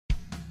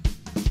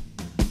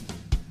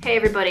Hey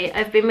everybody,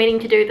 I've been meaning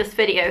to do this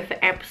video for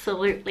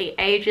absolutely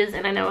ages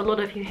and I know a lot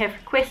of you have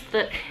requested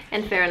it,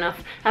 and fair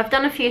enough. I've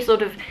done a few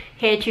sort of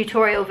hair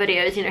tutorial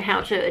videos, you know,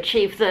 how to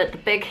achieve the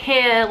big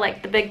hair,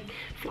 like the big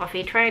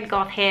fluffy trad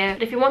goth hair.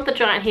 But if you want the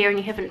giant hair and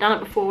you haven't done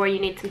it before or you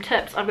need some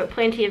tips, I've got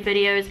plenty of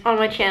videos on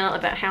my channel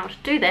about how to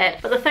do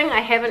that. But the thing I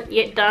haven't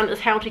yet done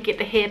is how to get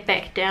the hair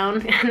back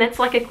down, and that's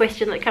like a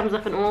question that comes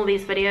up in all of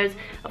these videos,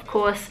 of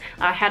course.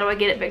 How do I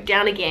get it back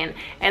down again?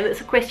 And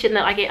it's a question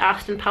that I get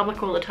asked in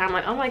public all the time,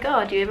 like, oh my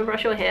god, do you ever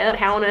brush your hair?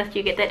 How on earth do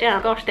you get that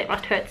down? Gosh, that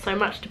must hurt so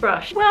much to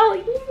brush. Well,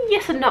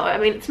 yes and no. I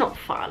mean, it's not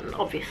fun,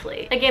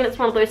 obviously. Again, it's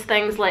one of those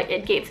things, like,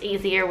 it gets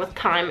easier with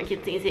time, it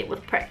gets easier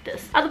with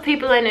practice. Other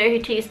people I know who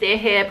tease their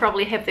hair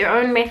probably have their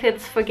own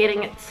methods for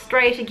getting it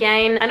straight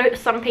again. I know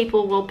some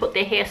people will put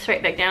their hair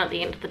straight back down at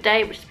the end of the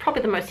day, which is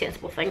probably the most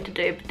sensible thing to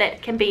do, but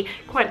that can be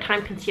quite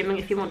time consuming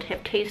if you want to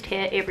have teased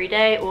hair every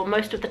day or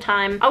most of the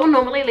time. I will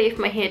normally leave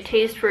my hair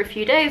teased for a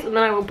few days and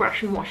then I will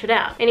brush and wash it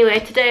out. Anyway,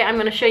 today I'm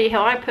going to show you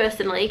how I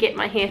personally get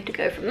my hair to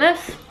go from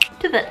this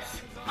to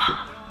this.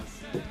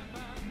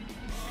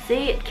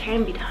 See, it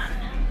can be done.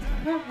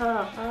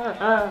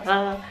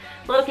 A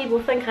lot of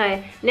people think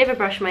I never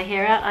brush my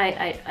hair out.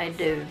 I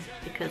do,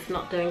 because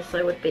not doing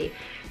so would be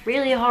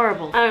really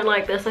horrible. I don't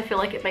like this. I feel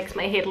like it makes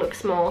my head look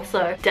small,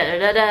 so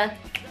da-da-da-da.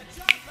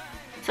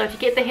 So to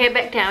get the hair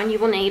back down, you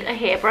will need a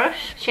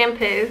hairbrush,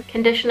 shampoo,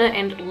 conditioner,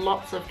 and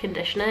lots of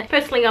conditioner.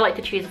 Personally, I like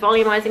to choose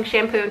volumizing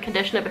shampoo and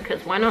conditioner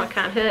because why not, it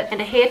can't hurt.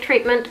 And a hair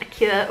treatment, a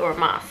cure, or a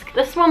mask.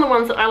 This is one of the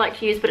ones that I like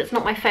to use, but it's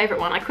not my favorite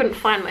one. I couldn't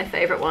find my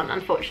favorite one,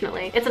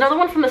 unfortunately. It's another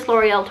one from this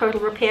L'Oreal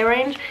Total Repair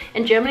range.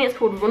 In Germany, it's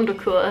called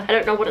Wunderkur. I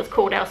don't know what it's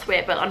called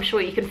elsewhere, but I'm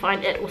sure you can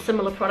find it or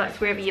similar products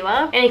wherever you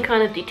are. Any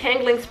kind of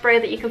detangling spray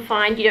that you can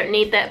find, you don't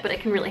need that, but it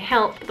can really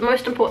help. But the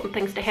most important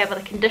things to have are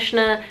the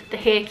conditioner, the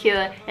hair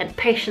cure, and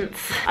patience.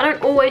 I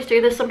don't always do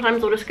this.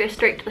 Sometimes I'll just go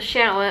straight to the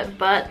shower,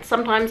 but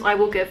sometimes I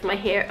will give my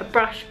hair a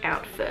brush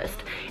out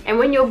first. And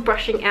when you're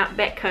brushing out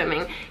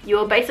backcombing,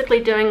 you're basically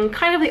doing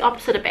kind of the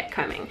opposite of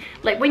backcombing.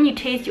 Like when you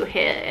tease your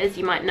hair, as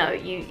you might know,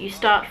 you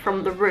start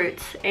from the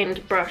roots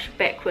and brush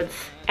backwards,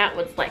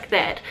 outwards like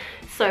that.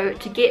 So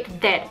to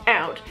get that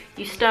out,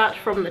 you start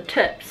from the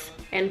tips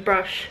and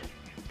brush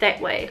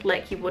that way,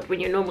 like you would when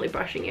you're normally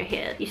brushing your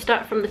hair. You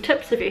start from the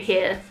tips of your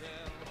hair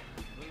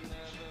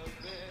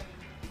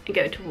and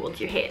go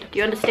towards your head. Do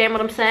you understand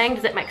what I'm saying?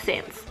 Does that make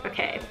sense?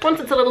 Okay. Once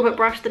it's a little bit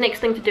brushed, the next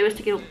thing to do is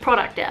to get all the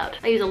product out.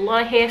 I use a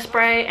lot of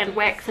hairspray and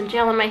wax and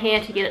gel in my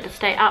hair to get it to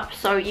stay up,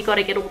 so you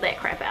gotta get all that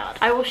crap out.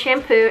 I will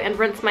shampoo and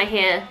rinse my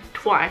hair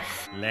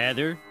twice.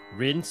 Lather,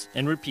 rinse,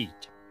 and repeat.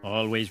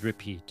 Always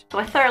repeat. So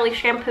I thoroughly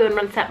shampoo and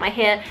rinse out my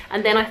hair,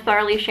 and then I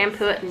thoroughly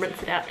shampoo it and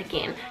rinse it out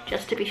again,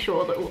 just to be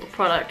sure that all the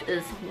product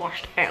is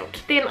washed out.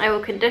 Then I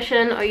will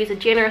condition. I'll use a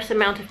generous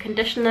amount of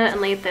conditioner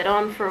and leave that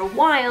on for a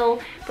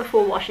while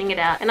before washing it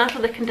out. And after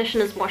the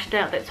conditioner is washed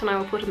out, that's when I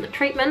will put in the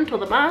treatment or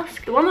the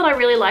mask. The one that I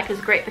really like is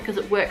great because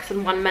it works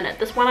in 1 minute.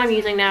 This one I'm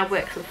using now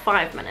works in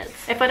 5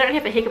 minutes. If I don't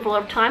have a heck of a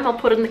lot of time, I'll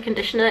put in the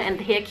conditioner and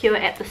the hair cure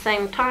at the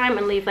same time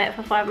and leave that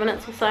for 5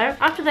 minutes or so.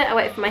 After that, I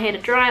wait for my hair to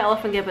dry. I'll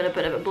often give it a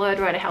bit of a blow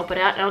dry to help it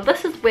out. Now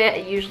this is where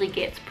it usually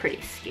gets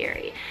pretty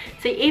scary.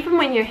 See, even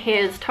when your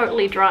hair is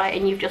totally dry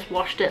and you've just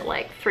washed it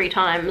like 3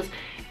 times,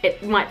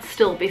 it might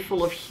still be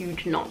full of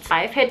huge knots.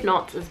 I've had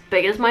knots as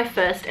big as my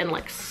fist and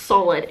like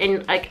solid,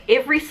 and like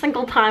every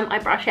single time I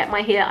brush out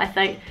my hair I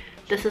think,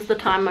 this is the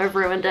time I've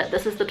ruined it,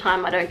 this is the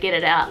time I don't get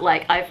it out,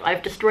 like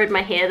I've destroyed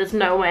my hair, there's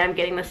no way I'm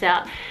getting this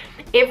out.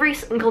 Every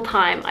single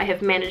time I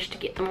have managed to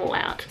get them all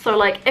out. So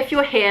like if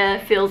your hair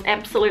feels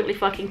absolutely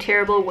fucking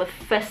terrible with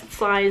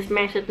fist-sized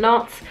matted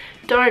knots,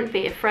 don't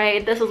be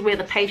afraid. This is where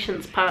the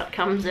patience part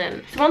comes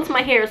in. So once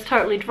my hair is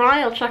totally dry,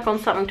 I'll chuck on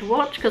something to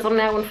watch because I'm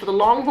now in for the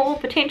long haul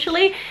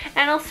potentially,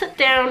 and I'll sit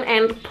down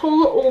and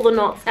pull all the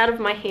knots out of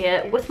my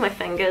hair with my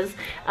fingers.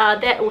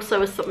 That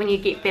also is something you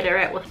get better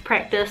at with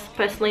practice.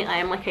 Personally, I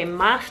am like a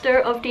master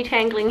of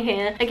detangling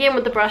hair. Again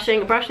with the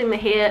brushing the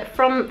hair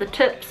from the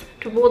tips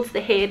towards the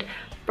head,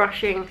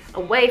 brushing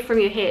away from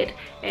your head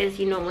as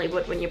you normally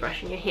would when you're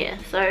brushing your hair.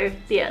 So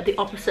yeah, the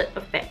opposite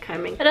of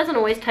backcombing. It doesn't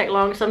always take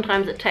long.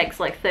 Sometimes it takes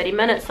like 30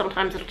 minutes,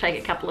 sometimes it'll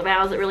take a couple of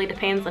hours. It really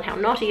depends on how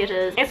knotty it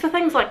is. As for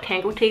things like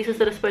tangle teasers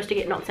that are supposed to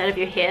get knots out of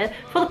your hair,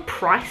 for the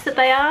price that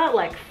they are,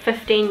 like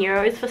 15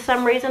 euros for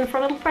some reason for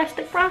a little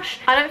plastic brush,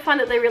 I don't find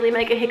that they really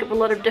make a heck of a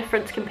lot of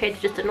difference compared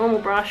to just a normal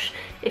brush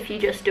if you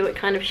just do it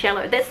kind of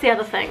shallow. That's the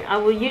other thing. I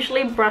will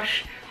usually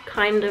brush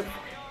kind of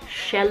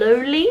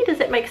shallowly, does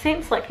that make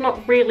sense? Like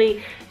not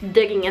really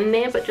digging in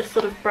there, but just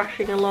sort of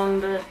brushing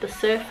along the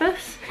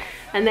surface,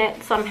 and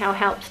that somehow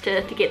helps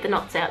to get the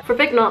knots out. For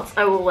big knots,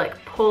 I will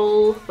like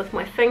pull with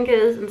my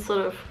fingers and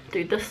sort of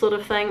do this sort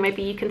of thing.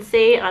 Maybe you can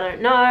see, I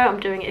don't know, I'm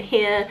doing it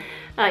here.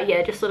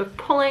 Yeah, just sort of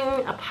pulling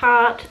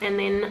apart and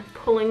then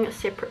pulling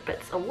separate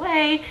bits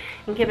away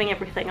and giving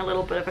everything a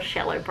little bit of a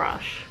shallow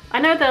brush. I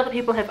know that other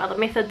people have other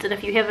methods, and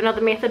if you have another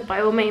method, by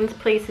all means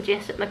please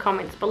suggest it in the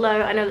comments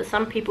below. I know that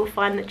some people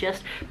find that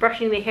just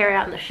brushing their hair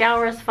out in the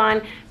shower is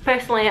fine.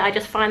 Personally, I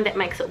just find that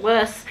makes it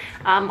worse.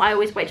 I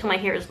always wait till my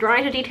hair is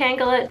dry to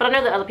detangle it, but I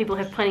know that other people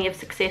have plenty of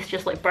success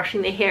just like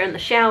brushing their hair in the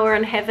shower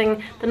and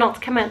having the knots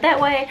come out that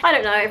way. I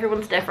don't know,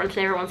 everyone's different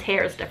and everyone's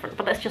hair is different,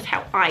 but that's just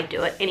how I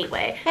do it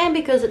anyway. And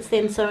because it's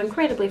then so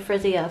incredibly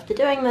frizzy after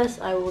doing this,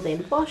 I will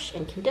then wash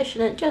and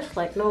condition it just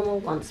like normal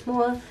once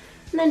more,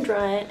 and then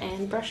dry it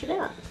and brush it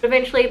out. But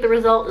eventually the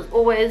result is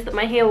always that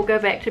my hair will go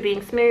back to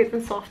being smooth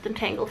and soft and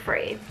tangle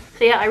free.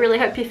 So yeah, I really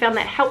hope you found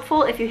that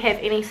helpful. If you have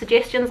any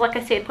suggestions, like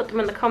I said, put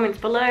them in the comments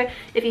below.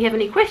 If you have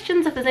any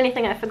questions, if there's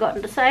anything I've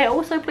forgotten to say,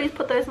 also please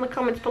put those in the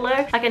comments below.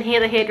 I can hear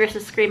the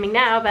hairdressers screaming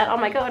now about, oh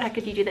my god, how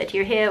could you do that to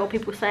your hair, or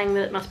people saying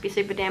that it must be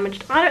super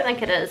damaged. I don't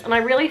think it is, and I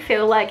really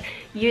feel like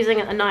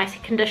using a nice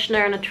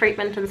conditioner and a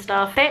treatment and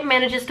stuff, that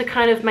manages to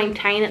kind of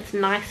maintain its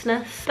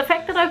niceness. The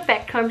fact that I've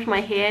backcombed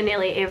my hair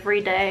nearly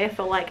every day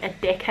for like a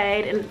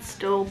decade and it's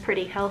still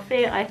pretty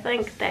healthy, I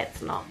think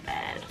that's not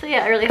bad. So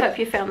yeah, I really hope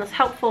you found this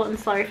helpful, and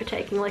sorry for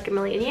taking like a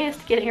million years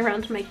to getting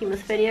around to making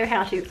this video,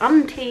 how to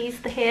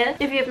untease the hair.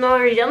 If you have not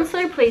already done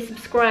so, please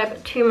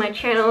subscribe to my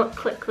channel,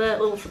 click the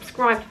little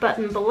subscribe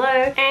button below,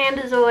 and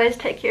as always,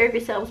 take care of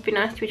yourselves, be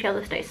nice to each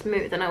other, stay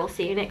smooth, and I will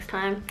see you next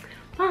time.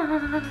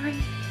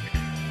 Bye!